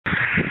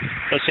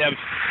Let's have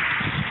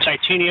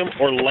titanium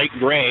or light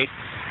gray.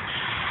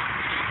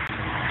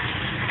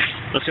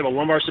 Let's have a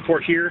lumbar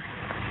support here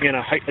and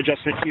a height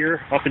adjustment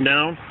here, up and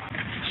down.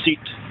 Seat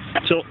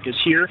tilt is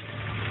here.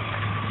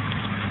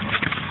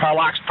 Power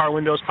locks, power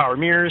windows, power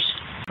mirrors,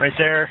 right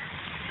there.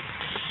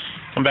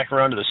 Come back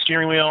around to the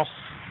steering wheel.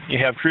 You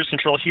have cruise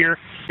control here.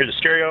 Here's the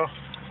stereo,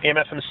 AM,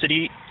 FM,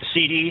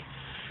 CD,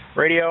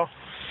 radio.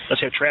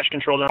 Let's have traction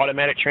control and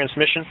automatic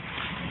transmission.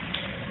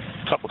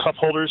 A couple cup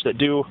holders that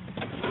do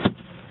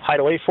hide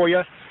away for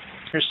you.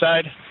 Your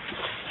side.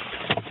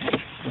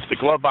 With the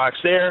glove box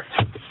there.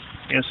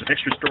 And some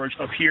extra storage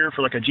up here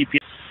for like a GPS.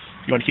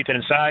 You want to keep that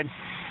inside.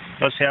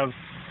 Let's have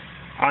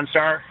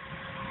OnStar.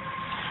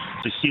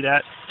 So you see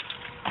that,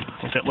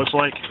 what that looks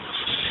like.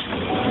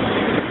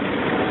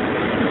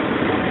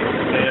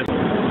 And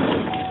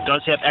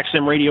does have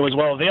XM radio as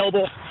well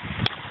available.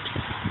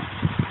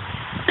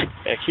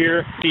 Back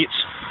here, seats.